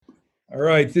All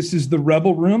right, this is the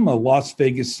Rebel Room, a Las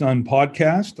Vegas Sun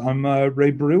podcast. I'm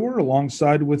Ray Brewer,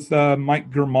 alongside with Mike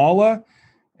Germala,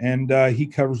 and he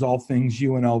covers all things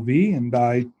UNLV. And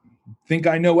I think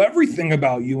I know everything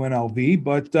about UNLV,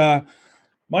 but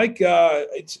Mike,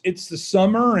 it's the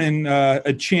summer and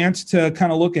a chance to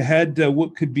kind of look ahead to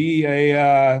what could be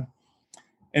an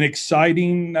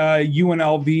exciting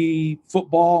UNLV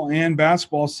football and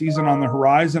basketball season on the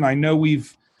horizon. I know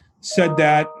we've said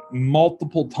that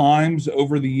multiple times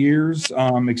over the years,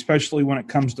 especially when it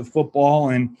comes to football.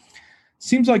 And it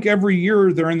seems like every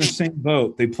year they're in the same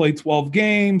boat. They play 12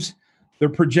 games. They're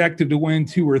projected to win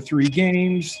 2 or 3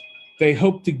 games. They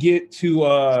hope to get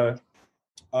to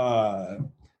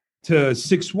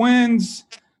 6 wins.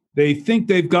 They think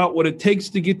they've got what it takes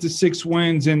to get to 6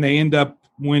 wins, and they end up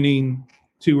winning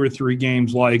 2 or 3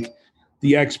 games like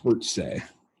the experts say.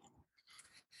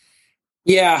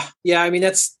 Yeah. I mean,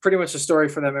 that's pretty much the story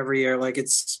for them every year. Like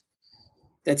it's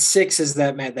that 6 is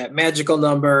that magical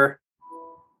number.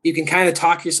 You can kind of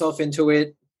talk yourself into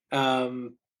it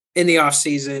in the off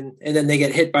season, and then they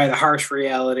get hit by the harsh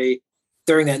reality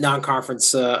during that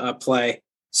non-conference play.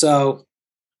 So,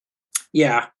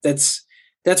 yeah, that's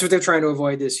what they're trying to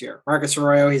avoid this year. Marcus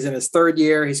Arroyo, he's in his 3rd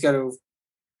year. He's got to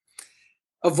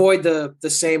avoid the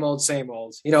same old.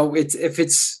 You know, if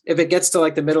it gets to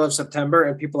like the middle of September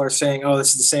and people are saying, "Oh,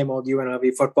 this is the same old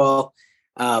UNLV football,"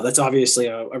 that's obviously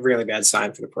a really bad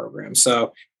sign for the program.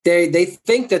 So they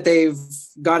think that they've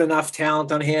got enough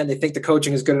talent on hand. They think the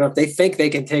coaching is good enough. They think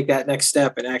they can take that next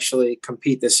step and actually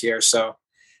compete this year. So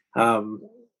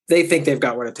they think they've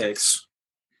got what it takes.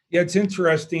 Yeah, it's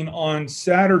interesting. On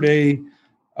Saturday,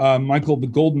 Michael, the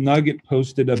Golden Nugget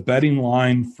posted a betting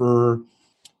line for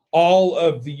all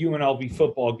of the UNLV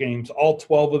football games, all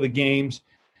 12 of the games.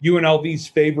 UNLV's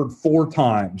favored 4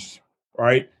 times,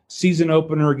 right? Season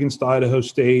opener against Idaho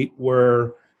State,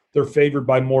 where they're favored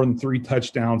by more than 3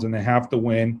 touchdowns and they have to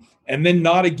win. And then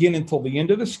not again until the end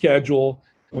of the schedule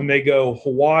when they go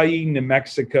Hawaii, New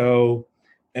Mexico,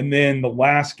 and then the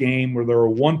last game where they're a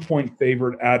 1-point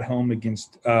favorite at home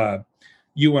against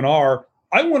UNR.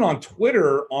 I went on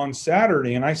Twitter on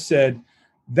Saturday and I said,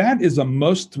 that is a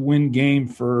must-win game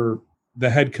for the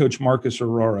head coach, Marcus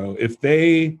Arroyo. If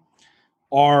they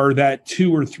are that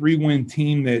 2 or 3 win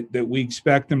team that we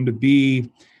expect them to be,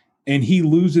 and he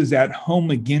loses at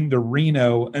home again to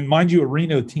Reno, and mind you, a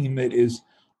Reno team that is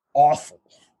awful.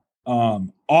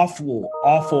 The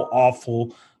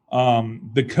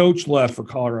coach left for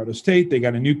Colorado State. They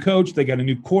got a new coach. They got a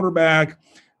new quarterback.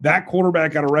 That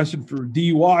quarterback got arrested for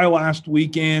DUI last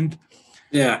weekend.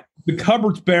 Yeah. The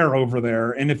cupboard's bare over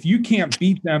there. And if you can't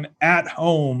beat them at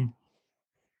home,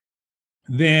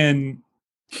 then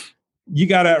you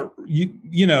got to,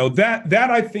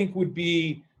 that I think would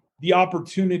be the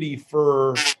opportunity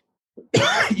for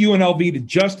UNLV to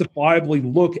justifiably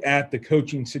look at the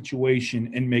coaching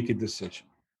situation and make a decision.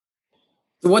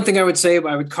 The one thing I would say,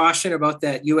 I would caution about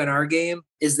that UNR game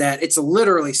is that it's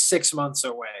literally 6 months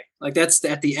away. Like that's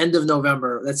at the end of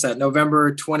November. That's at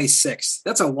November 26th.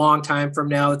 That's a long time from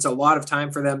now. It's a lot of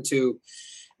time for them to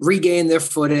regain their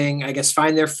footing, I guess,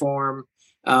 find their form.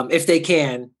 If they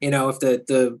can, if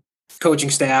the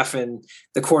coaching staff and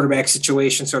the quarterback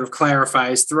situation sort of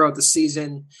clarifies throughout the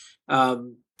season. I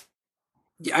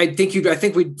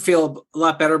think we'd feel a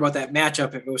lot better about that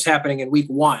matchup if it was happening in week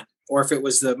 1. Or if it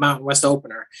was the Mountain West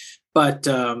opener, but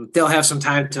they'll have some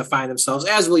time to find themselves,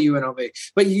 as will UNLV.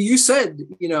 But you said,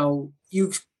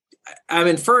 I'm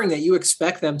inferring that you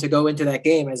expect them to go into that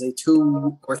game as a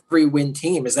 2 or 3 win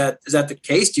team. Is that the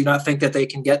case? Do you not think that they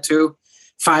can get to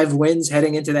 5 wins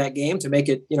heading into that game to make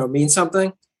it, mean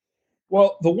something?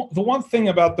 Well, the one thing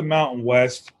about the Mountain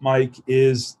West, Mike,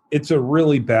 is it's a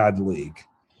really bad league.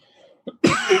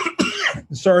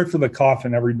 Sorry for the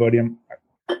coughing, everybody.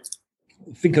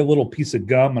 I think a little piece of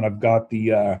gum, and I've got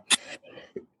the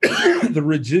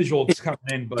residual coming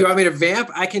in. But do you want me to vamp?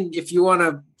 I can, if you want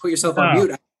to put yourself on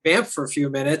mute, I can vamp for a few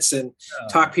minutes and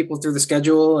talk people through the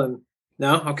schedule. And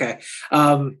no, okay,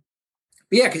 yeah,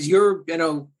 because you're,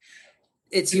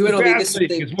 it's UNLV. This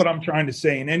is what I'm trying to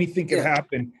say, and anything can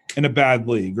happen in a bad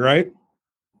league, right?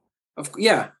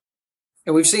 Yeah.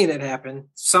 And we've seen it happen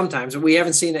sometimes, but we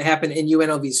haven't seen it happen in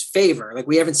UNLV's favor. Like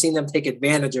we haven't seen them take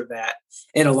advantage of that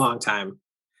in a long time.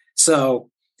 So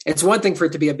it's one thing for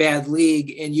it to be a bad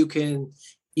league and you can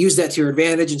use that to your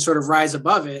advantage and sort of rise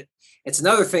above it. It's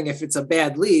another thing if it's a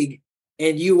bad league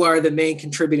and you are the main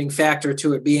contributing factor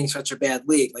to it being such a bad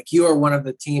league. Like you are one of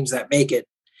the teams that make it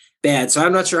bad. So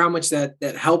I'm not sure how much that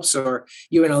helps or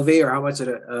UNLV or how much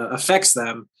it affects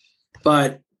them.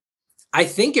 But I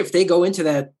think if they go into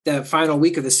that final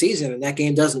week of the season and that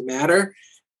game doesn't matter,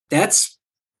 that's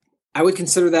I would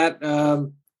consider that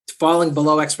falling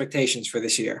below expectations for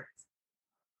this year.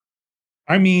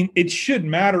 I mean, it should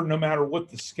matter no matter what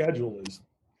the schedule is.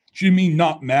 You mean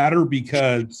not matter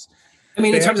because I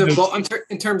mean, in terms of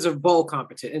bowl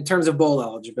competition, in terms of bowl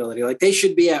eligibility, like they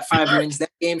should be at 5 wins.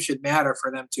 That game should matter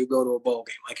for them to go to a bowl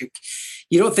game. Like,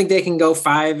 you don't think they can go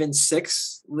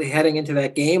 5-6 heading into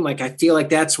that game? Like, I feel like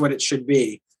that's what it should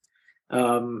be.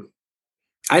 I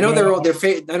know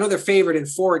they're favored in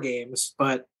 4 games,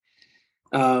 but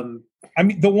I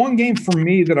mean, the one game for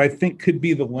me that I think could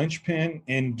be the linchpin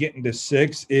in getting to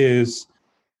 6 is,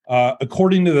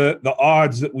 according to the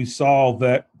odds that we saw,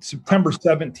 that September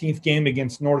 17th game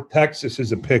against North Texas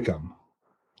is a pick'em.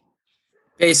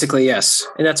 Basically, yes,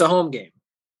 and that's a home game.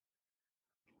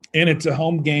 And it's a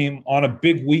home game on a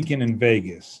big weekend in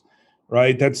Vegas,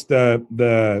 right? That's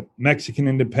the Mexican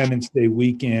Independence Day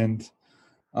weekend.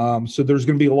 So there's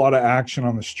going to be a lot of action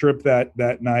on the Strip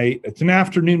that night. It's an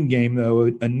afternoon game, though,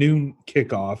 a noon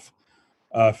kickoff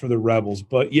for the Rebels.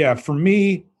 But, yeah, for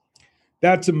me,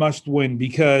 that's a must-win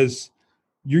because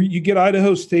you get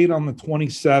Idaho State on the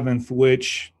 27th,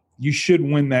 which you should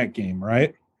win that game,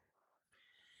 right?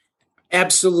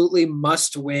 Absolutely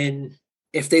must win.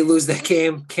 If they lose that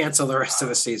game, cancel the rest of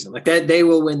the season. Like that, they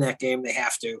will win that game. They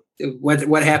have to.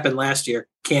 What happened last year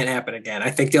can't happen again.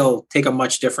 I think they'll take a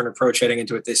much different approach heading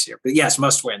into it this year. But yes,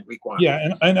 must win week 1.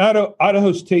 Yeah, and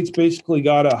Idaho State's basically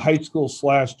got a high school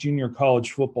 / junior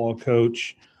college football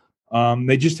coach.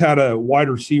 They just had a wide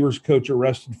receivers coach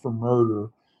arrested for murder.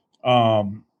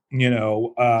 For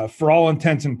all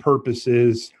intents and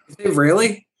purposes.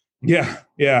 Really? Yeah.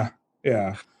 I'm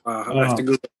gonna have to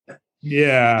Google that.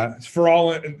 Yeah,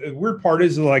 the weird part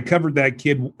is that I covered that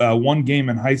kid one game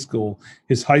in high school.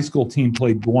 His high school team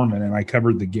played Gorman, and I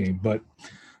covered the game. But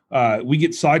we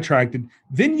get sidetracked.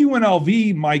 Then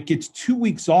UNLV, Mike, gets 2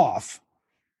 weeks off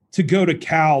to go to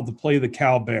Cal to play the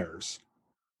Cal Bears.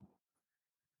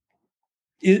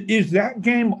 Is that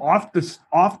game off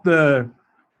the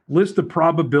list of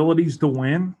probabilities to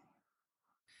win?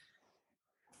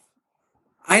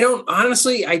 I don't.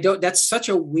 That's such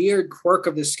a weird quirk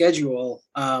of the schedule.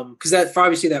 Because that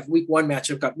obviously that week 1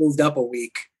 matchup got moved up a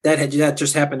week. That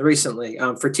just happened recently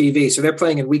for TV. So they're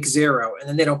playing in week 0, and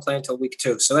then they don't play until week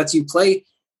 2. So that's you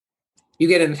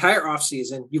get an entire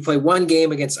offseason. You play 1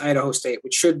 game against Idaho State,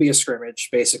 which should be a scrimmage,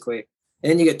 basically. And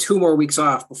then you get 2 more weeks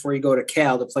off before you go to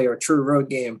Cal to play a true road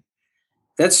game.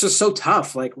 That's just so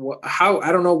tough. Like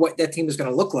I don't know what that team is going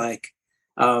to look like.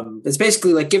 It's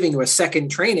basically like giving you a second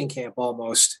training camp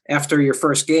almost after your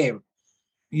first game.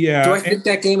 Yeah. Do I think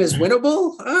that game is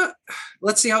winnable?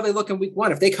 Let's see how they look in week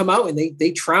 1. If they come out and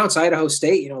they trounce Idaho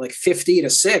State, like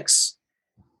 50-6,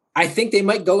 I think they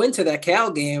might go into that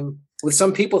Cal game with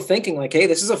some people thinking like, hey,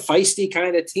 this is a feisty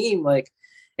kind of team. Like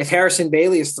if Harrison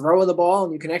Bailey is throwing the ball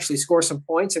and you can actually score some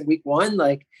points in week 1,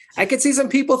 like I could see some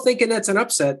people thinking that's an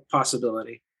upset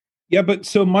possibility. Yeah, but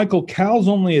so Michael, Cal's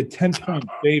only a 10-point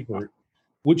favorite,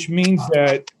 which means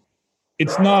that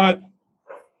it's not,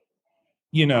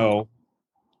 it's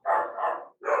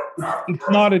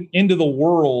not an end of the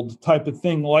world type of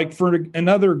thing. Like for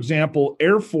another example,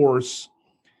 Air Force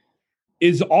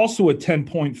is also a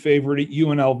 10-point favorite at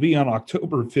UNLV on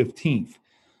October 15th.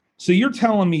 So you're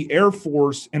telling me Air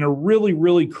Force in a really,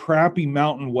 really crappy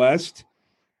Mountain West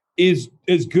is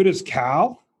as good as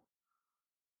Cal?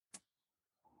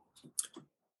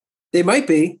 They might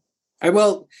be. I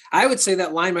would say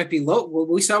that line might be low. Well,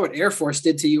 we saw what Air Force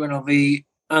did to UNLV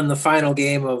on the final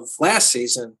game of last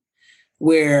season,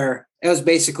 where it was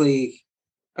basically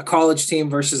a college team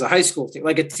versus a high school team,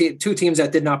 like two teams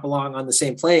that did not belong on the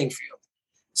same playing field.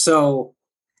 So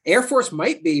Air Force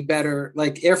might be better.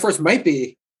 Like Air Force might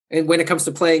be, and when it comes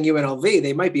to playing UNLV,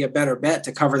 they might be a better bet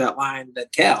to cover that line than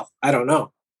Cal. I don't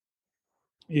know.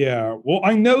 Yeah. Well,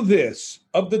 I know this.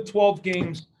 Of the 12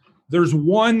 games, there's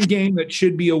one game that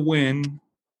should be a win,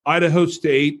 Idaho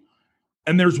State,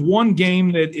 and there's one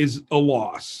game that is a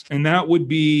loss, and that would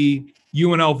be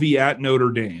UNLV at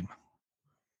Notre Dame.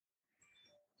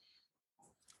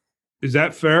 Is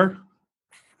that fair?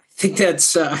 I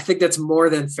think that's more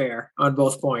than fair on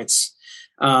both points.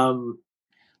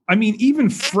 I mean, even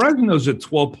Fresno's a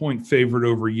 12-point favorite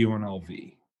over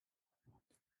UNLV.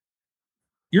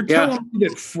 You're telling me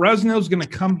that Fresno's going to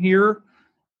come here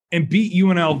and beat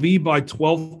UNLV by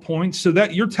 12 points? So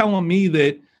that you're telling me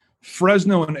that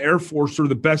Fresno and Air Force are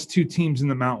the best 2 teams in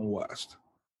the Mountain West?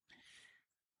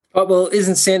 Well,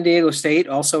 isn't San Diego State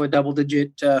also a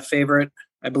double-digit favorite,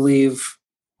 I believe?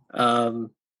 Yeah,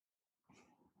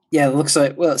 it looks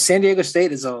like, San Diego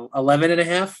State is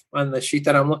 11.5 on the sheet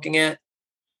that I'm looking at.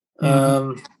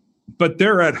 But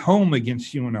they're at home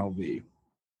against UNLV.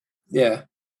 Yeah.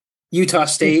 Utah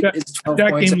State is If 12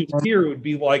 that points. game was here, it would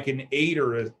be like an 8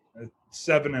 or a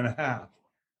 7.5.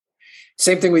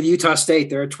 Same thing with Utah State.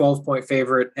 They're a 12-point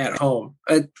favorite at home.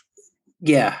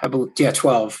 Yeah, I believe. Yeah,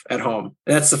 12 at home.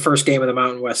 That's the first game of the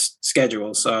Mountain West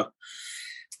schedule. So,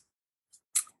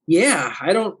 yeah,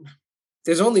 I don't.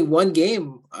 There's only one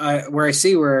game where I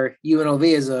see where UNLV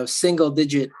is a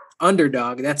single-digit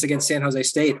underdog. That's against San Jose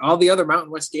State. All the other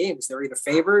Mountain West games, they're either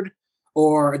favored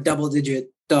or a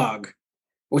double-digit dog,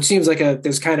 which seems like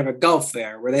there's kind of a gulf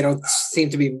there where they don't seem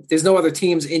to be. There's no other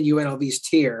teams in UNLV's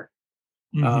tier.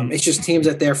 Mm-hmm. It's just teams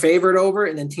that they're favored over,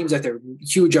 and then teams that they're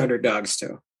huge underdogs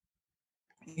to.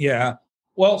 Yeah.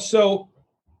 Well, so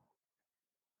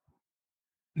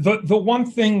the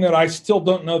one thing that I still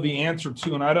don't know the answer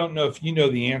to, and I don't know if you know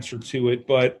the answer to it,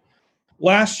 but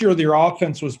last year their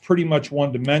offense was pretty much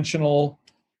one-dimensional.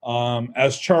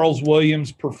 As Charles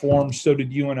Williams performed, so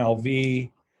did UNLV.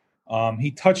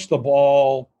 He touched the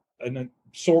ball an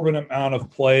absorbent amount of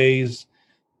plays.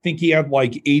 I think he had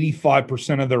like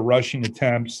 85% of their rushing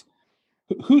attempts.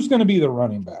 Who's going to be the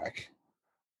running back?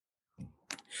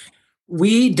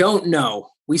 We don't know.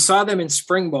 We saw them in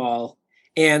spring ball,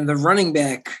 and the running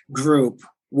back group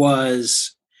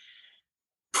was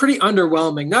pretty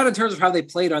underwhelming, not in terms of how they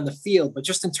played on the field, but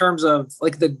just in terms of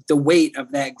like the weight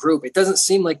of that group. It doesn't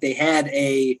seem like they had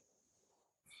a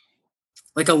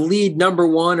lead number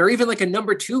one or even like a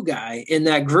number two guy in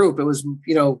that group. It was,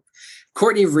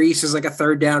 Courtney Reese is like a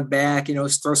third down back,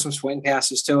 throw some swing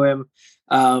passes to him.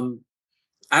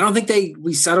 I don't think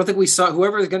we saw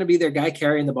whoever is going to be their guy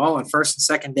carrying the ball on first and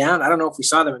second down. I don't know if we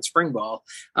saw them in spring ball.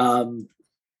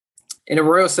 And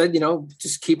Arroyo said,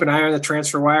 just keep an eye on the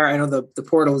transfer wire. I know the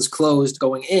portal is closed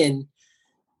going in,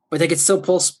 but they could still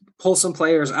pull some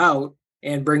players out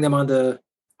and bring them into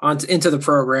the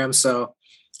program. So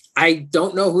I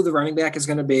don't know who the running back is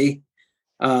going to be.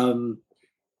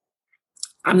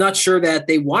 I'm not sure that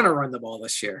they want to run the ball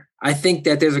this year. I think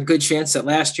that there's a good chance that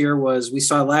we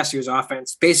saw last year's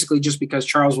offense basically just because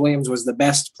Charles Williams was the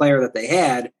best player that they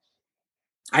had.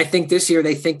 I think this year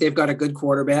they think they've got a good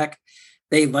quarterback.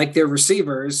 They like their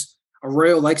receivers.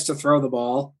 Arroyo likes to throw the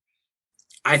ball.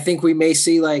 I think we may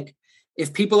see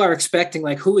if people are expecting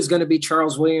who is going to be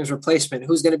Charles Williams' replacement,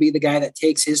 who's going to be the guy that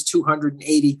takes his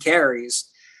 280 carries,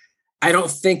 I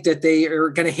don't think that they are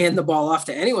going to hand the ball off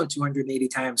to anyone 280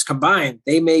 times combined.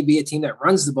 They may be a team that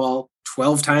runs the ball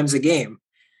 12 times a game,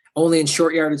 only in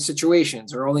short yardage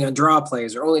situations or only on draw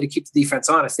plays or only to keep the defense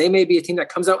honest. They may be a team that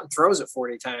comes out and throws it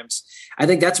 40 times. I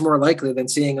think that's more likely than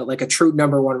seeing a true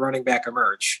number one running back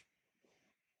emerge.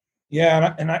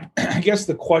 Yeah, and I guess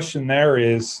the question there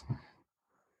is,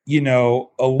 a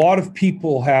lot of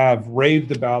people have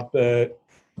raved about the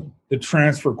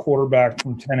transfer quarterback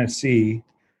from Tennessee.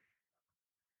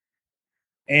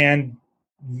 And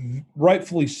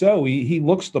rightfully so. He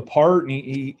looks the part, and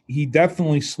he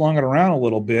definitely slung it around a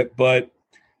little bit. But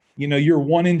you're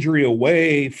one injury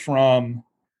away from,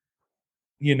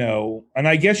 and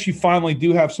I guess you finally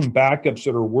do have some backups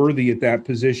that are worthy at that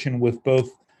position with both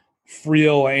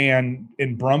Friel and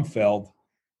Brumfeld.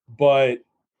 But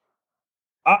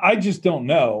I just don't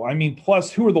know. I mean,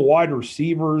 plus who are the wide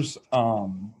receivers?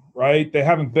 Right? They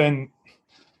haven't been.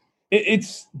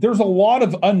 There's a lot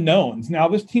of unknowns. Now,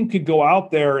 this team could go out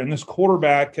there and this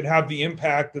quarterback could have the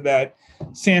impact of that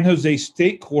San Jose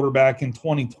State quarterback in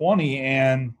 2020.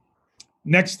 And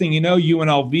next thing you know,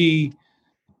 UNLV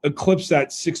eclipsed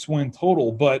that 6-win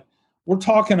total. But we're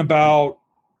talking about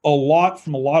a lot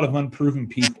from a lot of unproven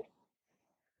people.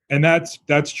 And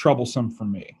that's troublesome for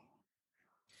me.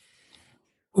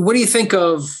 What do you think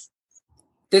of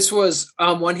this? Was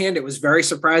on one hand, it was very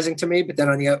surprising to me, but then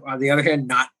on the other hand,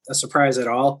 not a surprise at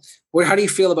all. How do you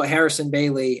feel about Harrison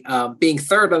Bailey being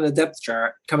third on the depth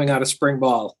chart coming out of spring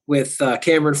ball with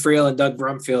Cameron Friel and Doug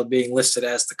Brumfield being listed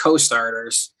as the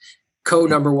co-starters,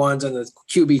 co-number ones on the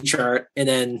QB chart, and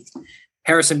then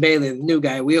Harrison Bailey, the new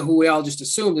guy, who we all just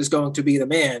assumed is going to be the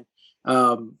man,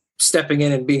 stepping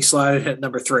in and being slotted at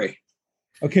number 3.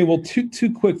 Okay, well,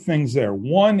 two quick things there.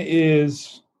 One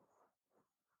is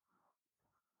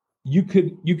you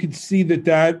could see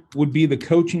that would be the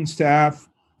coaching staff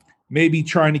maybe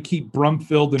trying to keep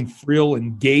Brumfield and Friel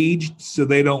engaged so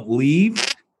they don't leave,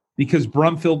 because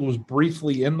Brumfield was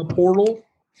briefly in the portal.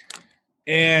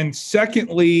 And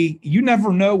secondly, you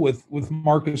never know with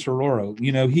Marcus Arroyo.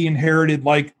 He inherited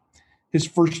his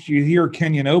first year here,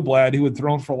 Kenyon Oblad, who had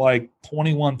thrown for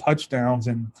 21 touchdowns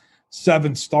and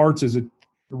 7 starts as a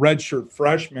redshirt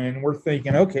freshman. And we're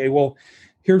thinking, okay, well,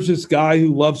 here's this guy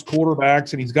who loves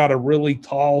quarterbacks and he's got a really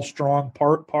tall, strong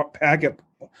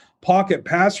pocket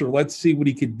passer. Let's see what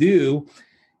he could do.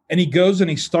 And he goes and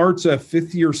he starts a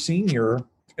 5th-year senior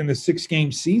in the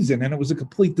 6-game season, and it was a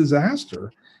complete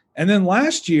disaster. And then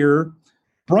last year,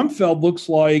 Brumfield looks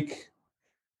like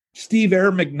Steve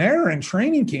Air McNair in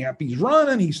training camp. He's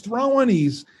running, he's throwing,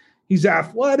 he's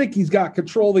athletic, he's got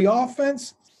control of the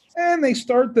offense. And they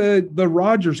start the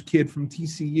Rogers kid from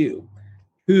TCU,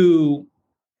 who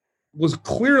was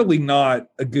clearly not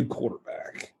a good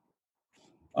quarterback.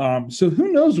 So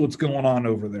who knows what's going on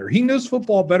over there? He knows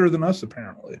football better than us,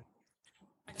 apparently.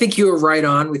 I think you were right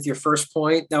on with your first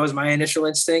point. That was my initial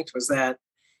instinct, was that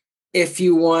if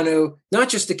you want to, not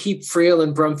just to keep Friel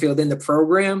and Brumfield in the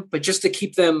program, but just to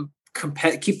keep them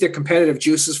keep their competitive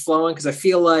juices flowing, because I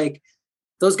feel like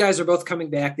those guys are both coming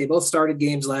back. They both started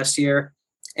games last year.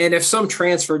 And if some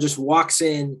transfer just walks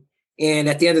in and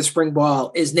at the end of spring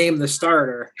ball is named the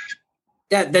starter,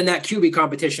 then that QB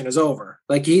competition is over.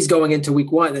 Like, he's going into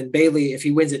week one, and Bailey, if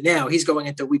he wins it now, he's going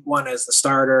into week one as the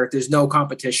starter. There's no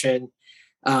competition.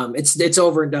 It's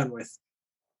over and done with.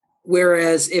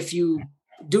 Whereas if you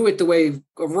do it the way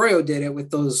Arroyo did it,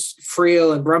 with those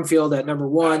Friel and Brumfield at number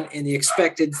 1 and the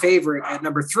expected favorite at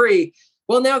number 3,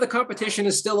 well, now the competition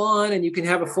is still on, and you can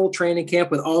have a full training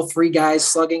camp with all 3 guys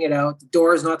slugging it out. The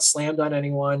door is not slammed on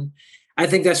anyone. I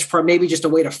think that's maybe just a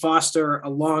way to foster a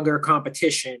longer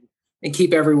competition and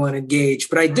keep everyone engaged.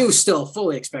 But I do still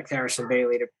fully expect Harrison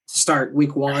Bailey to start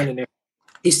week 1, and if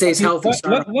he stays healthy.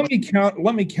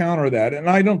 Let me counter that, and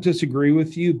I don't disagree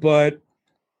with you, but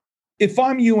if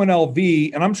I'm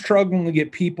UNLV and I'm struggling to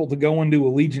get people to go into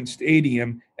Allegiant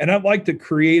Stadium, and I'd like to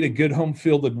create a good home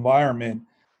field environment,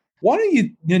 why don't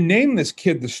you name this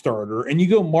kid the starter and you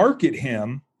go market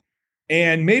him,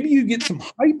 and maybe you get some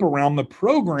hype around the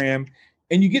program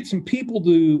and you get some people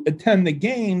to attend the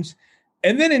games.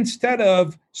 And then instead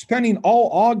of spending all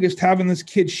August having this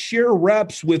kid share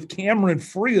reps with Cameron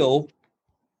Friel,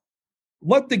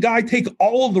 let the guy take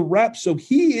all of the reps so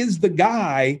he is the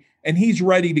guy and he's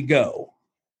ready to go.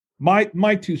 My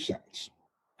 2 cents.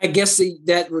 I guess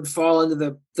that would fall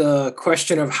into the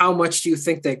question of how much do you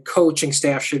think that coaching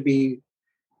staff should be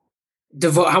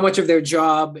how much of their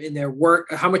job and their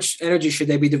work, how much energy should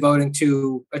they be devoting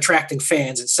to attracting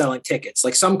fans and selling tickets?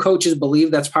 Like, some coaches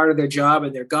believe that's part of their job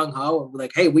and they're gung-ho and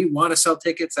like, hey, we want to sell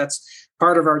tickets. That's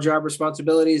part of our job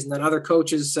responsibilities. And then other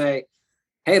coaches say,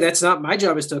 hey, that's not my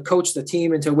job, is to coach the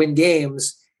team and to win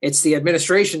games. It's the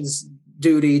administration's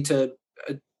duty to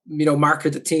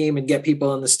market the team and get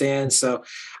people in the stands. So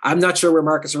I'm not sure where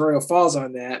Marcus Arroyo falls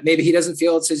on that. Maybe he doesn't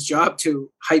feel it's his job to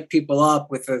hype people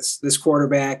up with this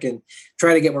quarterback and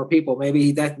try to get more people. Maybe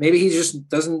he just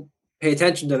doesn't pay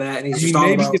attention to that, and he's just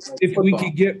all about if they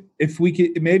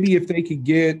could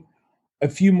get a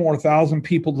few more thousand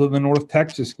people to the North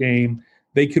Texas game,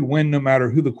 they could win no matter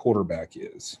who the quarterback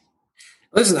is.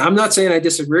 Listen, I'm not saying I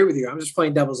disagree with you. I'm just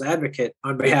playing devil's advocate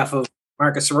on behalf of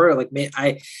Marcus Arroyo.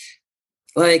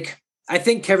 I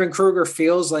think Kevin Kruger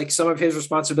feels like some of his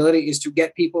responsibility is to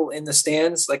get people in the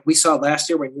stands. Like we saw last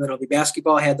year when UNLV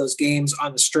basketball had those games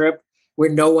on the Strip where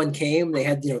no one came. They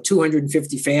had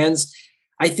 250 fans.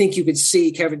 I think you could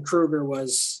see Kevin Kruger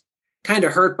was kind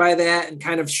of hurt by that and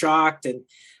kind of shocked. And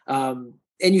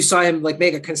you saw him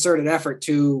make a concerted effort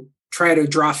to try to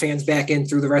draw fans back in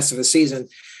through the rest of the season.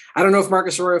 I don't know if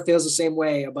Marcus Arroyo feels the same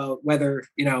way about whether,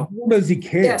 What does he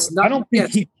care? Yes, I don't think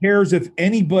he cares if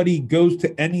anybody goes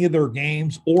to any of their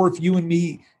games or if you and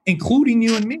me, including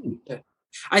you and me.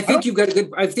 I think you've got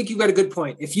a good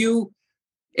point. If you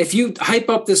hype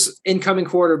up this incoming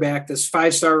quarterback, this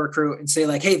 5-star recruit, and say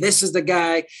hey, this is the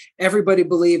guy, everybody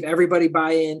believe, everybody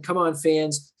buy in, come on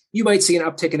fans, you might see an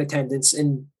uptick in attendance.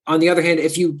 And on the other hand,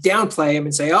 if you downplay him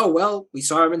and say, oh, well, we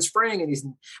saw him in spring and he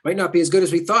might not be as good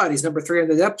as we thought, he's number 3 on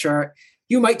the depth chart,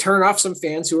 you might turn off some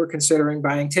fans who are considering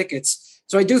buying tickets.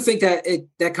 So I do think that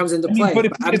that comes into play. But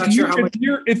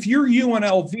if you're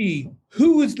UNLV,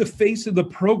 who is the face of the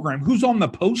program? Who's on the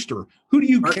poster? Who do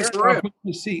you care about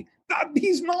to see?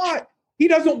 He's not. He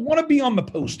doesn't want to be on the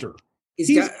poster.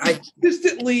 He's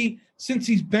consistently, since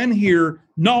he's been here,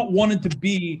 not wanted to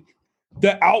be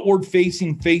the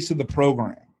outward-facing face of the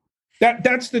program.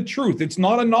 That's the truth. It's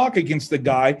not a knock against the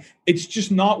guy. It's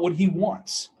just not what he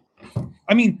wants.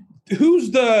 I mean,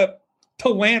 who's the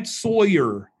Lance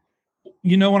Sawyer?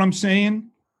 You know what I'm saying?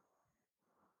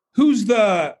 Who's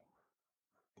the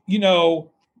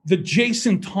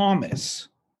Jason Thomas,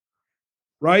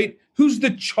 right? Who's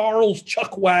the Charles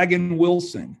Chuckwagon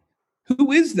Wilson?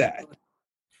 Who is that?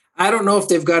 I don't know if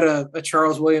they've got a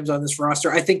Charles Williams on this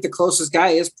roster. I think the closest guy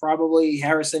is probably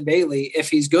Harrison Bailey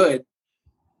if he's good.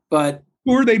 But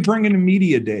who are they bringing to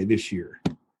media day this year?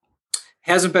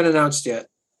 Hasn't been announced yet.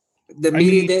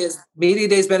 Media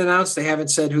day's been announced. They haven't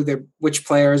said which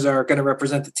players are going to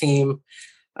represent the team.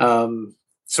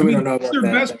 So we don't know about their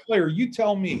that. best player. You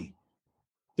tell me.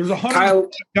 There's 100 Kyle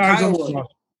on the Williams.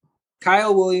 roster.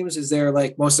 Kyle Williams is their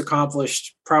like most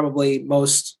accomplished, probably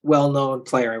most well-known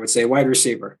player, I would say, wide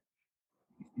receiver.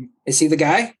 Is he the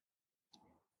guy?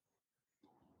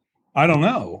 I don't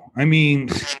know. I mean,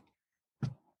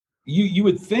 you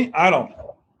would think. I don't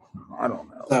know.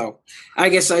 So I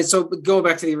guess so go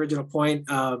back to the original point.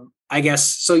 I guess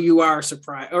so you are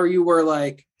surprised, or you were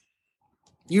like,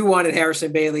 you wanted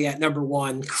Harrison Bailey at number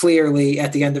one, clearly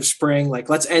at the end of spring. Like,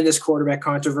 let's end this quarterback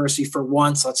controversy for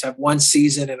once. Let's have one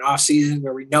season, an off season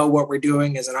where we know what we're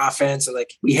doing as an offense. And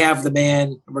like, we have the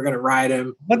man and we're going to ride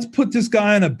him. Let's put this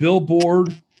guy on a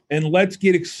billboard and let's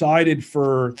get excited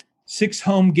for 6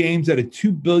 home games at a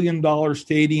 $2 billion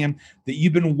stadium that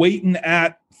you've been waiting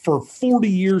at for 40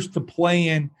 years to play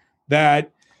in,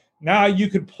 that now you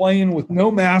could play in with no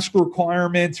mask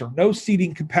requirements or no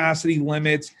seating capacity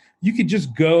limits. You could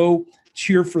just go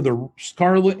cheer for the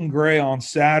Scarlet and Gray on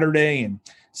Saturday and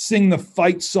sing the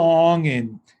fight song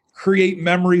and create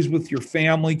memories with your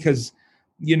family because,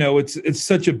 you know, it's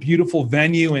such a beautiful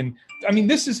venue. And, I mean,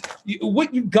 this is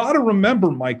what you got to remember,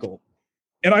 Michael,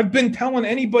 and I've been telling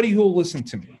anybody who will listen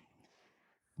to me,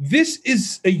 this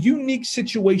is a unique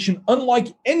situation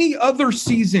unlike any other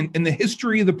season in the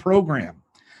history of the program.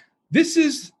 This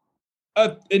is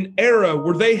an era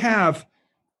where they have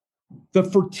the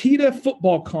Fertitta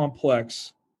Football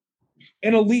Complex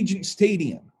and Allegiant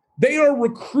Stadium. They are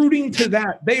recruiting to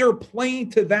that. They are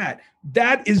playing to that.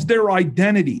 That is their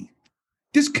identity.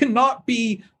 This cannot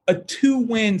be a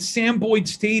 2-win Sam Boyd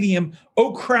Stadium.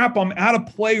 Oh, crap, I'm out of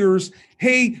players.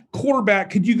 Hey, quarterback,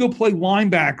 could you go play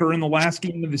linebacker in the last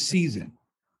game of the season?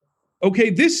 Okay,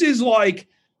 this is like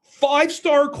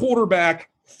 5-star quarterback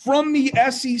from the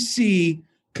SEC,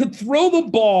 could throw the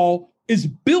ball, is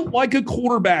built like a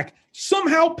quarterback,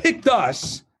 somehow picked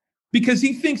us because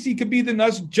he thinks he could be the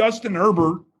next Justin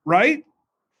Herbert, right?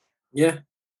 Yeah.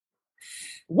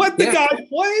 Let the guy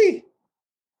play.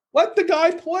 Let the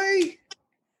guy play.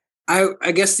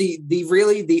 I guess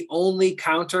the only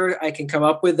counter I can come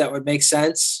up with that would make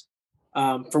sense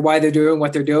for why they're doing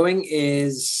what they're doing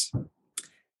is,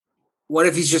 what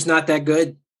if he's just not that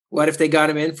good? What if they got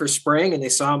him in for spring and they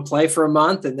saw him play for a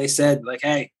month and they said, like,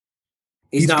 hey,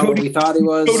 he's not what we thought he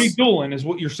was. Cody Doolin is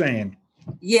what you're saying.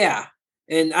 Yeah.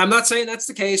 And I'm not saying that's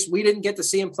the case. We didn't get to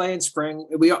see him play in spring.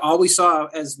 All we saw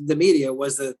as the media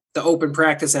was the open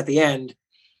practice at the end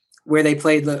where they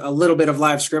played a little bit of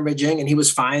live scrimmaging, and he was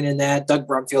fine in that. Doug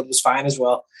Brumfield was fine as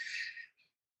well.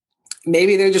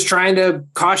 Maybe they're just trying to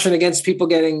caution against people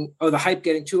the hype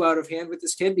getting too out of hand with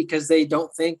this kid because they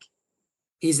don't think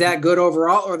he's that good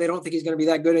overall, or they don't think he's going to be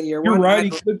that good in year You're one.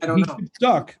 right. I don't know.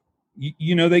 Stuck.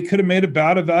 You know, they could have made a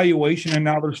bad evaluation, and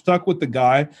now they're stuck with the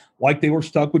guy like they were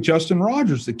stuck with Justin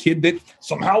Rogers, the kid that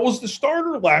somehow was the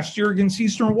starter last year against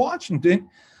Eastern Washington.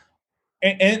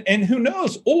 And who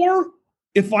knows? Or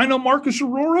if I know Marcus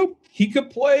Aurora, he could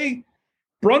play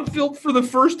Brunfield for the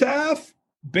first half,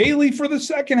 Bailey for the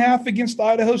second half against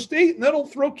Idaho State, and that'll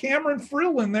throw Cameron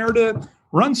Frill in there to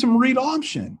run some read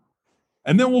option.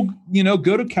 And then we'll,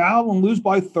 go to Cal and lose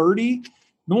by 30.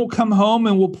 Then we'll come home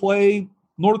and we'll play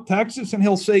North Texas, and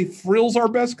he'll say Frill's our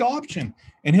best option.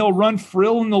 And he'll run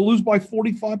Frill, and they'll lose by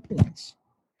 45 points.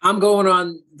 I'm going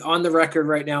on the record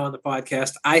right now on the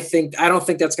podcast. I don't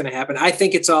think that's going to happen. I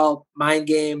think it's all mind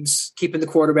games, keeping the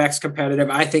quarterbacks competitive.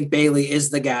 I think Bailey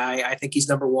is the guy. I think he's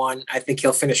number one. I think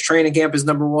he'll finish training camp as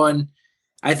number one.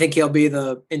 I think he'll be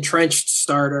the entrenched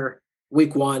starter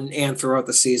week one and throughout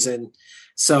the season.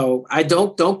 So I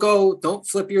don't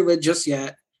flip your lid just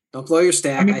yet. Don't blow your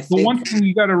stack. I think one thing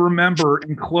you got to remember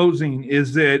in closing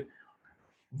is that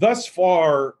thus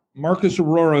far, Marcus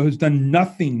Aurora has done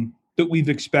nothing that we've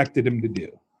expected him to do.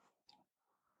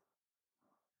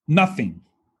 Nothing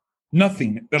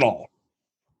at all.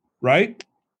 Right?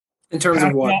 In terms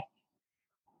of what?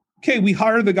 Okay, we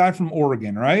hired the guy from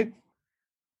Oregon, right?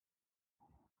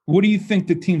 What do you think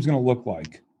the team's going to look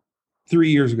like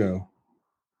 3 years ago?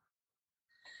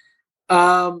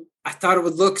 I thought it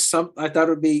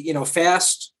would be,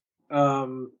 fast,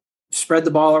 spread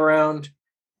the ball around,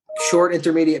 short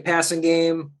intermediate passing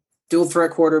game, dual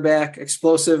threat quarterback,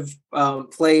 explosive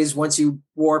plays once you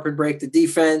warp and break the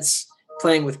defense,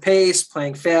 playing with pace,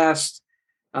 playing fast,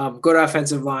 good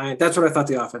offensive line. That's what I thought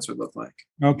the offense would look like.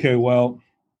 Okay, well,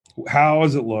 how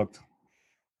has it looked?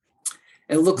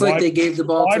 It looked like they gave the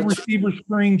ball wide receiver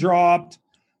screen dropped,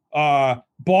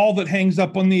 ball that hangs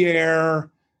up on the air,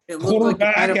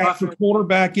 quarterback after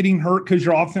quarterback getting hurt because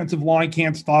your offensive line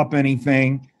can't stop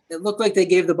anything. It looked like they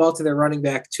gave the ball to their running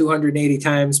back 280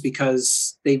 times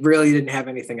because they really didn't have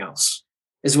anything else.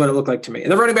 is what it looked like to me.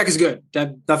 And the running back is good.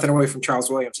 Nothing away from Charles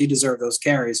Williams. He deserved those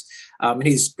carries. And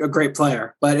he's a great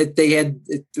player. But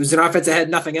it was an offense that had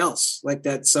nothing else like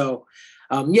that. So,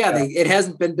 it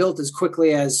hasn't been built as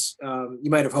quickly as you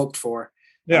might have hoped for.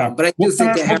 Yeah. But I do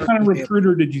think what kind of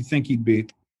recruiter did you think he'd be?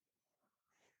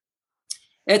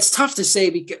 It's tough to say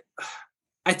because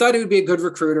I thought he would be a good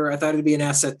recruiter. I thought he'd be an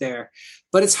asset there.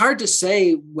 But it's hard to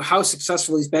say how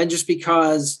successful he's been just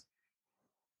because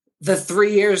the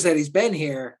 3 years that he's been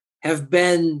here have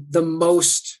been the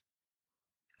most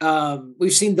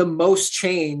we've seen the most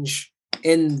change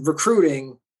in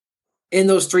recruiting in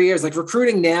those 3 years. Like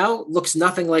recruiting now looks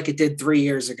nothing like it did 3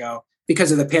 years ago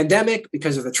because of the pandemic,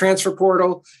 because of the transfer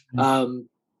portal.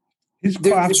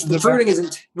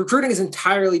 Recruiting is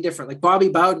entirely different. Like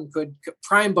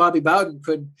prime Bobby Bowden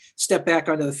could step back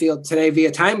onto the field today via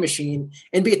time machine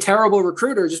and be a terrible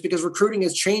recruiter just because recruiting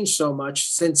has changed so much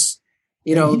since,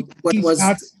 he's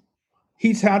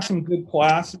had some good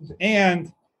classes.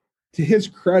 And to his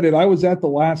credit, I was at the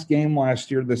last game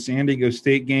last year, the San Diego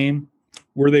State game,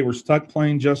 where they were stuck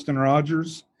playing Justin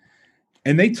Rogers,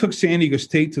 and they took San Diego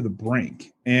State to the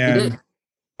brink. And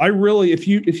I really, if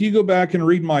you go back and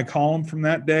read my column from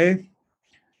that day,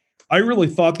 I really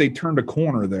thought they turned a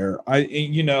corner there.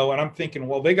 And I'm thinking,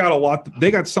 well, they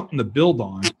got something to build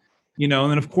on, and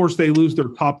then of course they lose their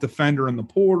top defender in the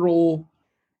portal.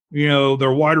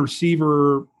 Their wide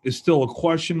receiver is still a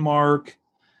question mark.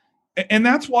 And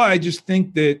that's why I just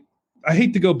think that I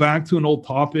hate to go back to an old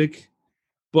topic,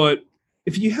 but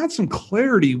if you had some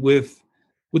clarity with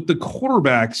the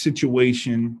quarterback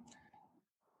situation,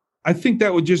 I think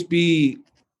that would just be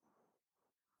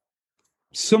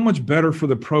so much better for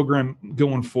the program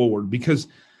going forward, because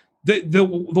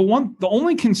the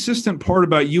only consistent part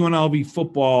about UNLV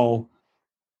football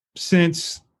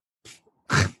since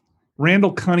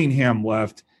Randall Cunningham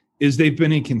left is they've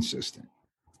been inconsistent,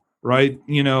 right?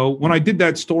 When I did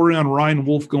that story on Ryan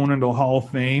Wolf going into the Hall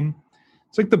of Fame,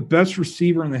 it's like the best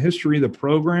receiver in the history of the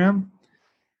program.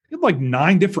 He had like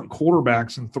 9 different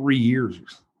quarterbacks in 3 years.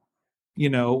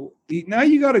 Now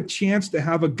you got a chance to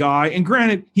have a guy, and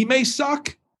granted, he may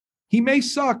suck.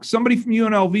 Somebody from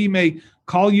UNLV may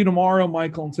call you tomorrow,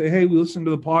 Michael, and say, hey, we listened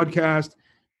to the podcast.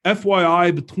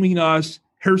 FYI, between us,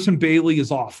 Harrison Bailey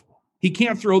is awful. He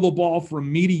can't throw the ball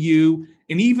from me to you.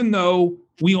 And even though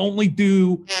we only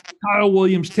do Kyle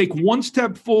Williams take one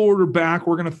step forward or back,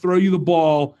 we're going to throw you the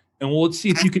ball, and let's see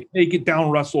if you can take it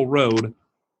down Russell Road.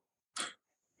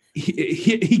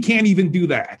 He can't even do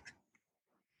that.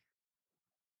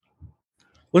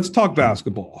 Let's talk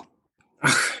basketball.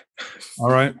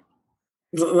 All right.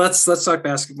 Let's talk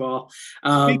basketball.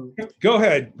 Go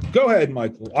ahead,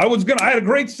 Michael. I had a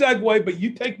great segue, but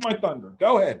you take my thunder.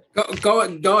 Go ahead.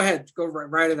 Go ahead. Go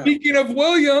right it up. Speaking of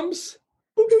Williams,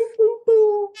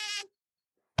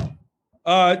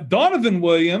 Donovan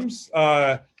Williams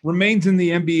remains in the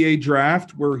NBA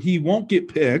draft, where he won't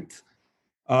get picked,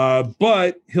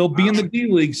 but he'll be in the D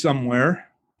League somewhere.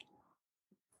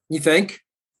 You think?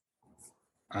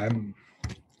 Do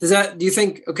you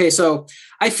think? Okay, so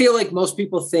I feel like most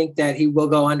people think that he will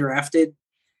go undrafted.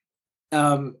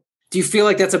 Do you feel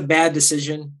like that's a bad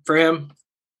decision for him?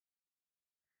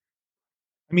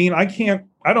 I mean, I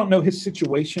don't know his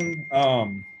situation.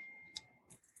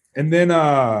 And then,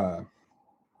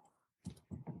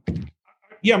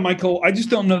 Michael, I just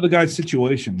don't know the guy's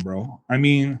situation, bro. I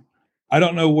mean, I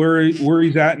don't know where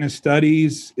he's at in his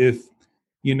studies,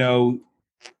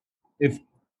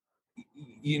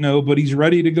 but he's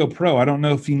ready to go pro. I don't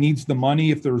know if he needs the money,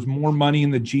 if there's more money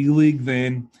in the G League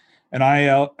than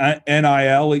NIL at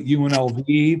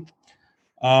UNLV.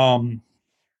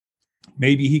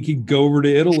 Maybe he could go over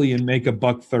to Italy and make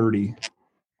 $130.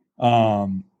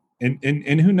 And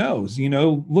who knows?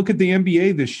 Look at the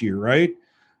NBA this year, right?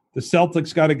 The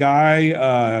Celtics got a guy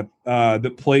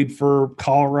that played for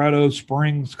Colorado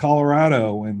Springs,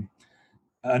 Colorado, and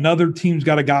another team's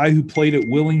got a guy who played at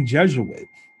Willing Jesuit.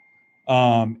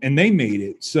 And they made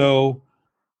it. So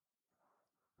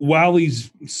while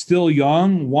he's still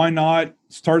young, why not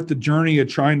start the journey of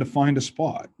trying to find a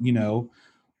spot?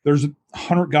 There's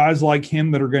 100 guys like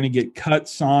him that are going to get cut,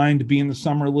 signed, be in the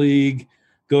summer league,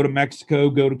 go to Mexico,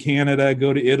 go to Canada,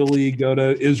 go to Italy, go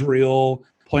to Israel,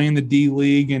 play in the D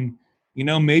League. And,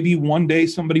 maybe one day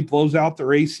somebody blows out their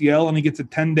ACL and he gets a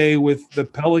 10-day with the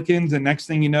Pelicans. And next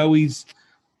thing you know, he's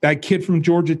that kid from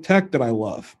Georgia Tech that I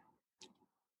love.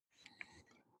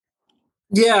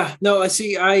 Yeah, no,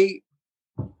 I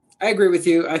agree with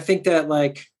you. I think that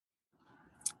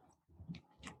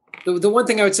the one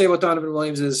thing I would say about Donovan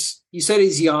Williams is you said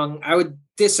he's young. I would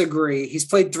disagree. He's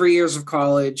played 3 years of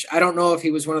college. I don't know if he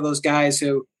was one of those guys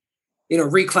who,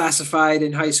 reclassified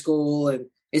in high school and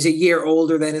is a year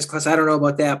older than his class. I don't know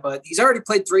about that, but he's already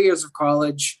played 3 years of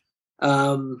college.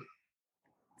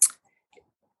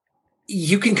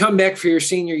 You can come back for your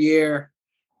senior year,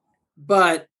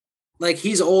 but like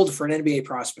he's old for an NBA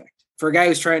prospect. For a guy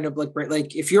who's trying to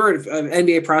like if you're an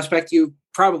NBA prospect, you've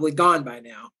probably gone by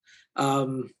now.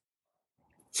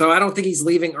 So I don't think he's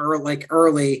leaving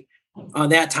early on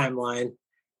that timeline.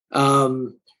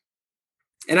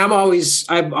 And I've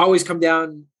always come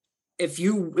down, if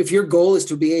your goal is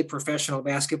to be a professional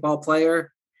basketball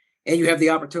player and you have the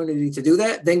opportunity to do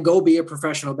that, then go be a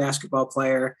professional basketball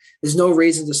player. There's no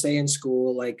reason to stay in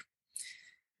school. Like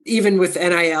even with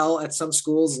NIL at some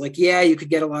schools, like, yeah, you could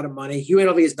get a lot of money.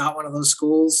 UNLV is not one of those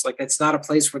schools. Like it's not a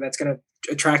place where that's going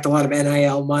to attract a lot of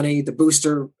NIL money. The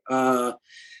booster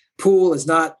pool is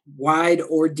not wide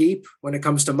or deep when it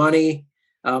comes to money.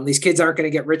 These kids aren't going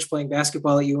to get rich playing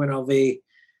basketball at UNLV.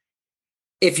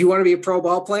 If you want to be a pro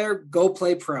ball player, go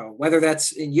play pro, whether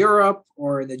that's in Europe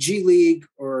or in the G League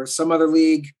or some other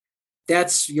league.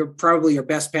 That's probably your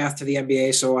best path to the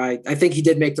NBA. So I think he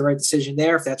did make the right decision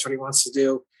there if that's what he wants to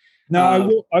do. Now,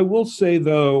 I will say,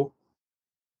 though,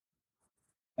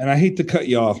 and I hate to cut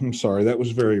you off. I'm sorry. That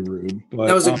was very rude. But,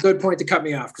 that was a good point to cut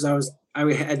me off because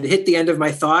I had hit the end of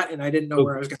my thought and I didn't know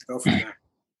where I was going to go from there.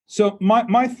 So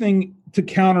my thing to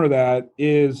counter that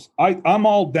is I'm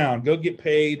all down. Go get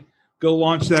paid. Go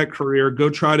launch that career. Go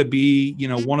try to be,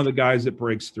 one of the guys that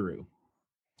breaks through.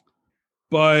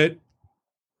 But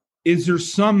is there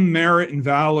some merit and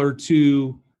valor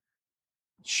to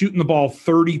shooting the ball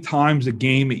 30 times a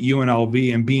game at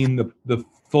UNLV and being the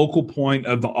focal point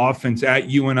of the offense at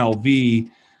UNLV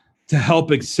to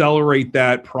help accelerate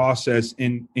that process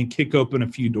and kick open a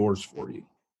few doors for you?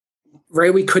 Ray,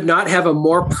 we could not have a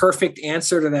more perfect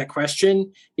answer to that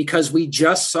question because we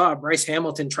just saw Bryce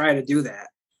Hamilton try to do that.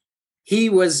 He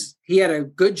had a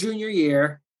good junior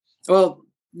year. Well,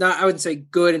 I wouldn't say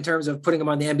good in terms of putting him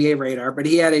on the NBA radar, but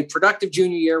he had a productive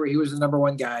junior year where he was the number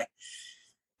one guy.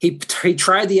 He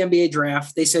tried the NBA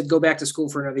draft. They said, go back to school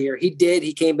for another year. He did.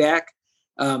 He came back.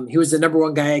 He was the number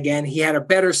one guy again. He had a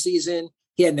better season.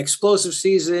 He had an explosive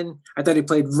season. I thought he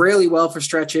played really well for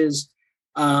stretches.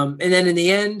 And then in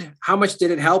the end, how much did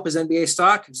it help his NBA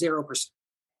stock? 0%.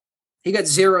 He got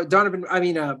zero.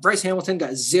 Bryce Hamilton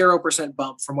got 0%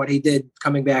 bump from what he did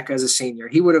coming back as a senior.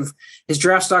 His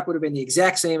draft stock would have been the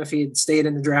exact same if he had stayed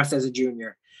in the draft as a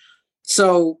junior.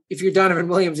 So if you're Donovan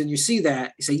Williams and you see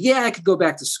that, you say, yeah, I could go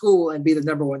back to school and be the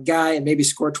number one guy and maybe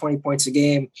score 20 points a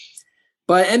game.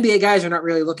 But NBA guys are not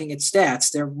really looking at stats.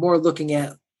 They're more looking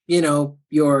at,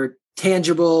 your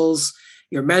tangibles,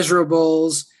 your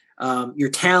measurables, your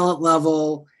talent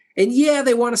level. And yeah,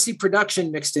 they want to see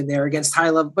production mixed in there against high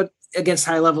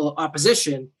level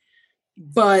opposition.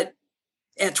 But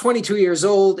at 22 years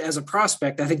old as a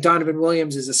prospect, I think Donovan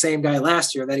Williams is the same guy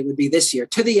last year that he would be this year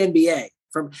to the NBA.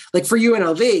 For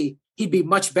UNLV, he'd be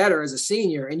much better as a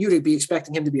senior and you'd be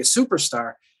expecting him to be a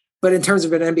superstar. But in terms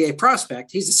of an NBA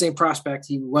prospect, he's the same prospect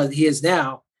he is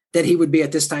now that he would be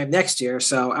at this time next year.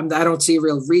 So I don't see a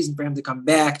real reason for him to come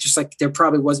back, just like there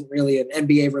probably wasn't really an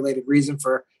NBA-related reason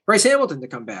for Bryce Hamilton to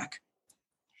come back.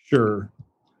 Sure.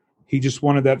 He just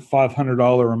wanted that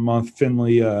 $500 a month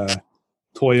Finley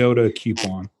Toyota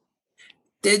coupon.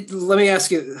 Let me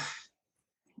ask you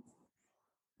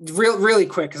really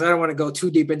quick, because I don't want to go too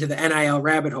deep into the NIL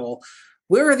rabbit hole.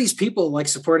 Where are these people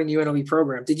supporting UNLV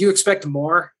program? Did you expect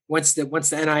more once the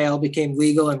NIL became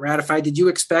legal and ratified? Did you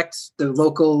expect the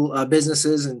local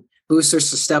businesses and boosters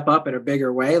to step up in a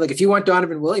bigger way? Like if you want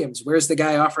Donovan Williams, where's the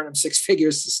guy offering him 6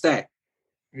 figures to stay?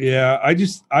 Yeah,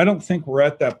 I don't think we're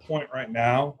at that point right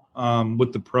now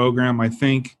with the program. I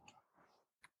think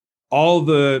all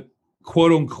the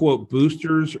quote unquote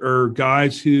boosters are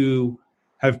guys who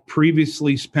have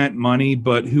previously spent money,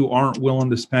 but who aren't willing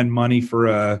to spend money for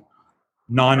a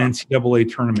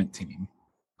non-NCAA tournament team.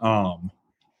 And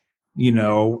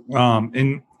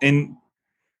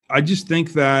I just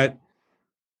think that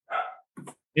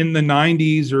in the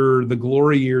 90s or the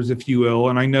glory years, if you will,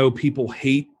 and I know people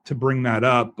hate to bring that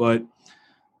up, but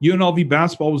UNLV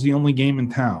basketball was the only game in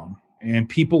town, and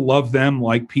people love them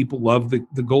like people love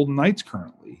the Golden Knights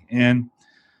currently. And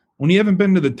when you haven't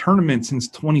been to the tournament since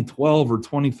 2012 or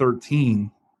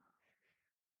 2013,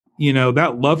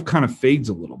 that love kind of fades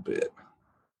a little bit.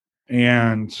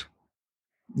 And,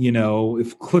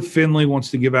 if Cliff Finley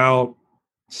wants to give out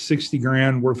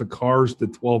 $60,000 worth of cars to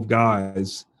 12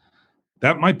 guys,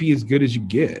 that might be as good as you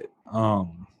get.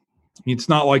 It's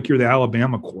not like you're the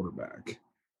Alabama quarterback.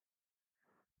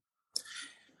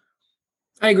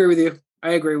 I agree with you.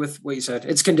 I agree with what you said.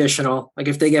 It's conditional. Like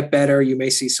if they get better, you may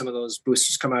see some of those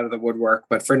boosters come out of the woodwork.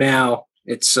 But for now,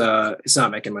 it's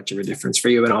not making much of a difference for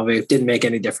UNLV. It didn't make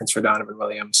any difference for Donovan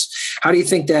Williams. How do you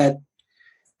think that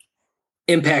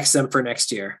impacts them for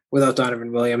next year without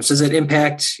Donovan Williams? Does it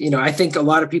impact, I think a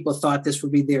lot of people thought this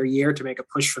would be their year to make a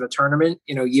push for the tournament,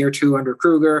 year 2 under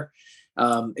Kruger.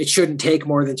 It shouldn't take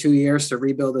more than 2 years to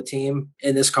rebuild a team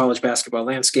in this college basketball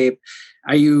landscape.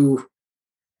 Do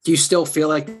you still feel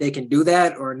like they can do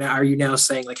that? Or now, are you now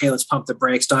saying like, hey, let's pump the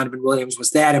brakes? Donovan Williams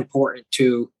was that important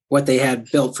to what they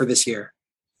had built for this year?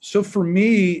 So for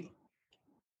me,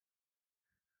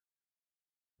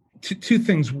 two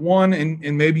things. One,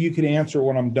 and maybe you could answer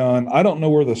when I'm done, I don't know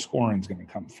where the scoring is going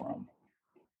to come from.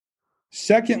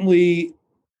 Secondly,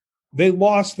 they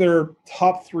lost their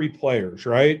top 3 players,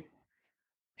 right?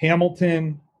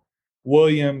 Hamilton,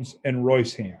 Williams, and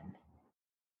Royce Ham.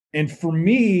 And for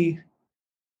me,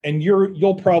 and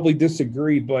you'll probably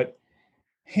disagree, but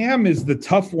Ham is the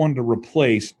tough one to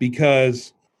replace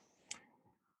because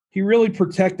he really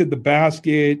protected the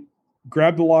basket,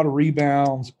 grabbed a lot of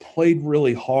rebounds, played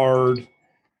really hard.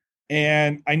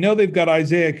 And I know they've got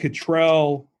Isaiah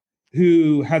Cottrell,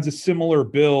 who has a similar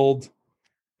build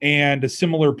and a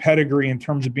similar pedigree in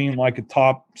terms of being like a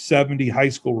top 70 high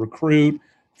school recruit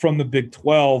from the Big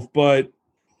 12. But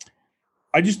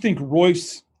I just think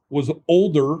Royce was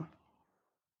older,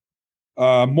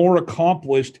 more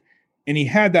accomplished, and he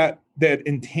had that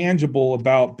intangible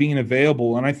about being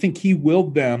available. And I think he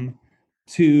willed them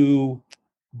to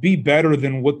be better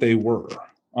than what they were.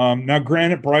 Now,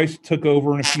 granted, Bryce took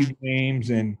over in a few games,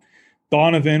 and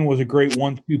Donovan was a great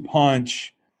 1-2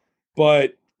 punch.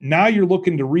 But now you're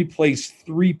looking to replace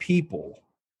 3 people.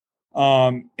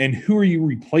 And who are you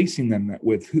replacing them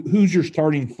with? Who's your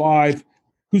starting 5?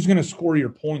 Who's going to score your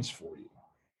points for you?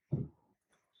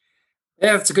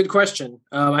 Yeah, that's a good question.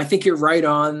 I think you're right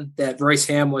on that. Royce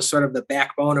Ham was sort of the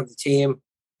backbone of the team.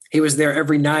 He was there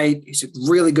every night. He's a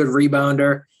really good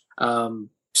rebounder,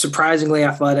 surprisingly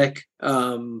athletic.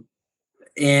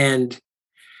 And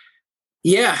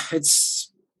yeah,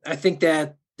 I think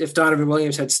that if Donovan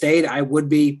Williams had stayed, I would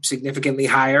be significantly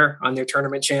higher on their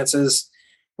tournament chances.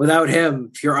 Without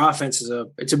him, your offense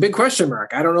it's a big question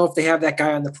mark. I don't know if they have that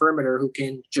guy on the perimeter who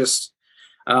can just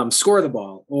score the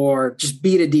ball or just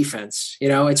beat a defense.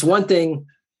 It's one thing.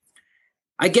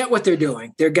 I get what they're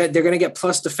doing. They're going to get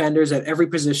plus defenders at every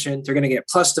position. They're going to get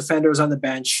plus defenders on the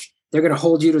bench. They're going to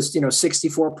hold you to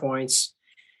 64 points,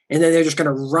 and then they're just going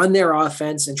to run their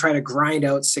offense and try to grind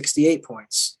out 68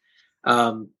 points.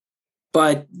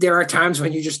 But there are times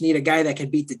when you just need a guy that can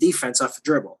beat the defense off a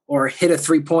dribble or hit a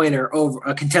 3-pointer over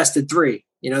a contested 3.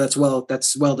 That's well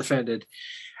defended.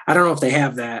 I don't know if they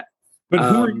have that. But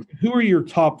who are your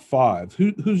top 5?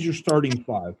 Who's your starting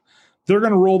 5? They're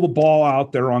going to roll the ball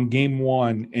out there on game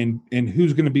 1, and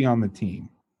who's going to be on the team?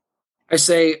 I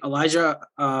say Elijah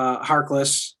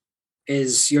Harkless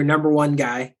is your number 1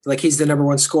 guy. Like, he's the number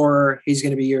 1 scorer. He's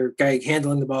going to be your guy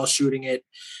handling the ball, shooting it.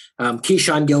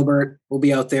 Keyshawn Gilbert will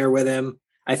be out there with him.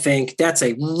 I think that's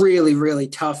a really, really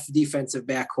tough defensive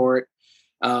backcourt.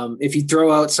 If you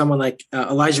throw out someone like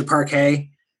Elijah Parquet,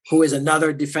 who is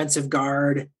another defensive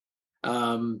guard,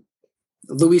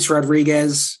 Luis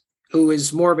Rodriguez, who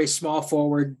is more of a small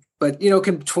forward, but,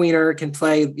 can tweener, can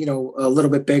play, a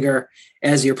little bit bigger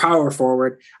as your power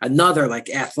forward, another like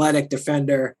athletic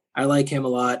defender. I like him a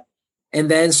lot.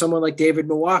 And then someone like David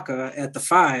Mwaka at the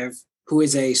 5, who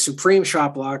is a supreme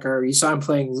shot blocker. You saw him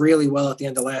playing really well at the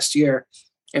end of last year.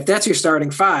 If that's your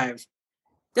starting 5,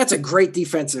 that's a great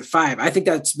defensive 5. I think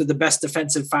that's the best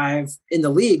defensive 5 in the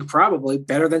league, probably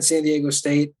better than San Diego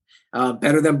State,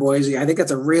 better than Boise. I think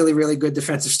that's a really, really good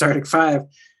defensive starting 5.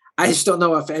 I just don't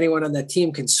know if anyone on that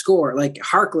team can score. Like,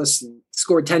 Harkless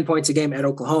scored 10 points a game at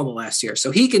Oklahoma last year,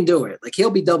 so he can do it. Like, he'll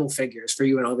be double figures for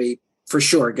UNLV for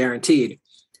sure, guaranteed.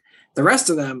 The rest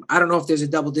of them, I don't know if there's a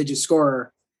double-digit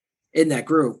scorer in that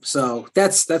group. So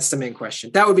that's the main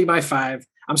question. That would be my 5.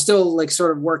 I'm still like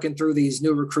sort of working through these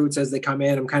new recruits as they come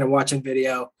in. I'm kind of watching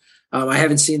video. I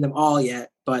haven't seen them all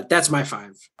yet, but that's my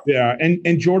 5. Yeah.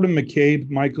 And Jordan McCabe,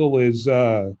 Michael, is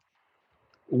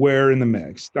where in the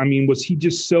mix? I mean, was he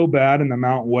just so bad in the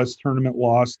Mountain West tournament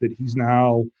loss that he's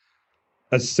now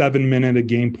a 7-minute a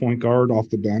game point guard off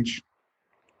the bench?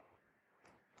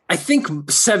 I think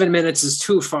 7 minutes is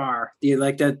too far. Do you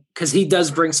like that? Because he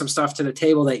does bring some stuff to the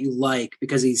table that you like,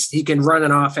 because he can run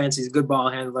an offense. He's a good ball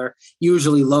handler,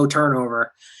 usually low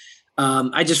turnover.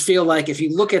 I just feel like if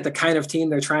you look at the kind of team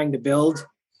they're trying to build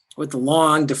with the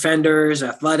long defenders,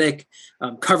 athletic,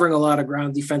 covering a lot of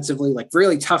ground defensively, like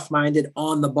really tough-minded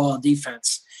on the ball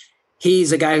defense,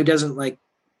 he's a guy who doesn't like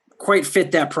quite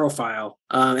fit that profile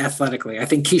athletically. I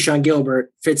think Keyshawn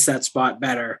Gilbert fits that spot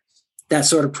better, that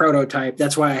sort of prototype.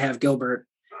 That's why I have Gilbert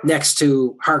next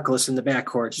to Harkless in the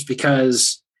backcourt, just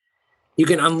because you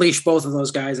can unleash both of those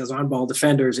guys as on-ball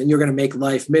defenders, and you're going to make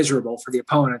life miserable for the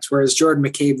opponents, whereas Jordan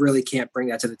McCabe really can't bring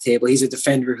that to the table. He's a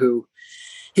defender who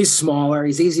he's smaller,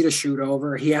 he's easy to shoot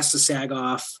over, he has to sag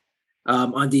off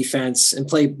on defense and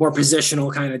play more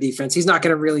positional kind of defense. He's not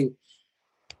going to really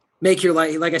make your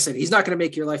life, like I said, he's not going to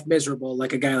make your life miserable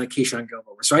like a guy like Keyshawn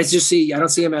Gilbert. So I don't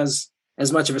see him as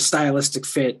much of a stylistic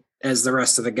fit as the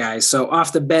rest of the guys. So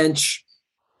off the bench,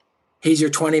 he's your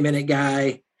 20-minute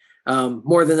guy.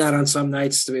 More than that on some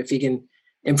nights if he can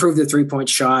improve the 3-point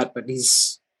shot, but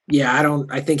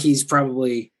I think he's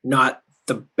probably not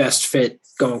the best fit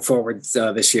going forward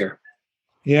this year.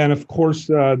 Yeah, and of course,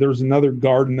 there's another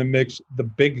guard in the mix, the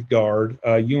big guard,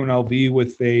 UNLV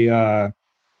with a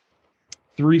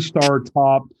 3-star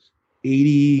top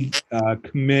 80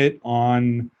 commit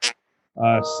on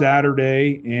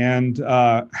Saturday. And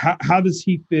how does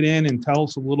he fit in? And tell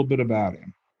us a little bit about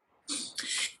him.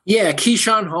 Yeah,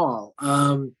 Keyshawn Hall,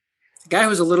 guy who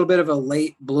was a little bit of a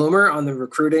late bloomer on the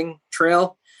recruiting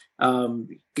trail.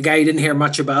 The guy you didn't hear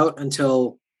much about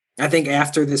until I think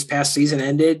after this past season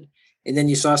ended. And then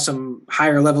you saw some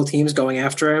higher level teams going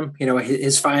after him. You know,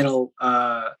 his final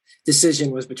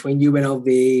decision was between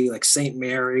UNLV, like St.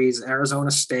 Mary's,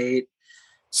 Arizona State.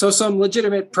 So some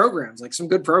legitimate programs, like some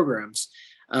good programs.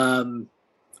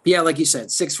 Yeah, like you said,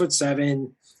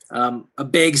 6'7", a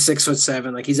big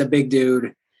 6'7", like he's a big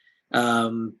dude.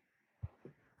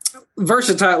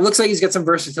 Versatile. Looks like he's got some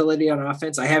versatility on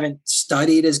offense. I haven't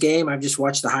studied his game. I've just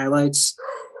watched the highlights.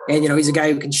 And, he's a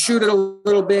guy who can shoot it a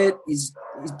little bit.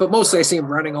 But mostly I see him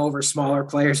running over smaller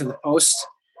players in the post.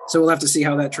 So we'll have to see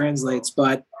how that translates.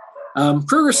 But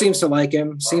Kruger seems to like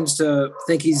him, seems to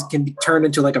think he can be turned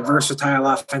into like a versatile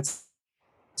offensive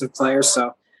player.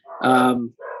 So,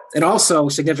 and also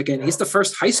significant, he's the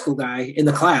first high school guy in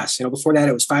the class. Before that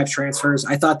it was 5 transfers.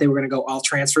 I thought they were going to go all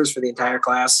transfers for the entire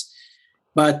class.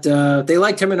 But they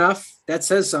liked him enough. That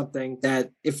says something,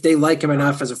 that if they like him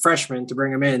enough as a freshman to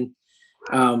bring him in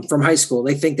from high school,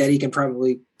 they think that he can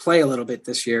probably play a little bit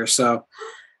this year. So,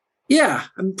 yeah,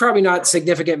 I'm probably not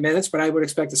significant minutes, but I would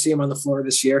expect to see him on the floor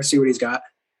this year, see what he's got.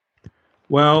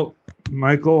 Well,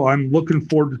 Michael, I'm looking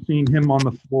forward to seeing him on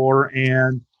the floor.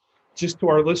 And just to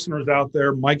our listeners out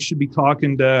there, Mike should be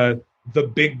talking to the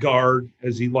big guard,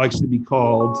 as he likes to be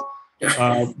called,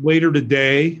 later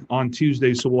today on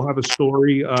Tuesday. So we'll have a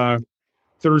story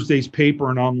Thursday's paper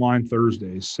and online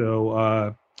Thursdays.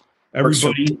 So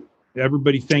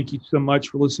everybody, thank you so much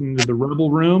for listening to the Rebel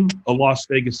Room, a Las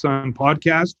Vegas Sun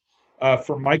podcast.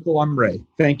 For Michael, I'm Ray.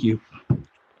 Thank you.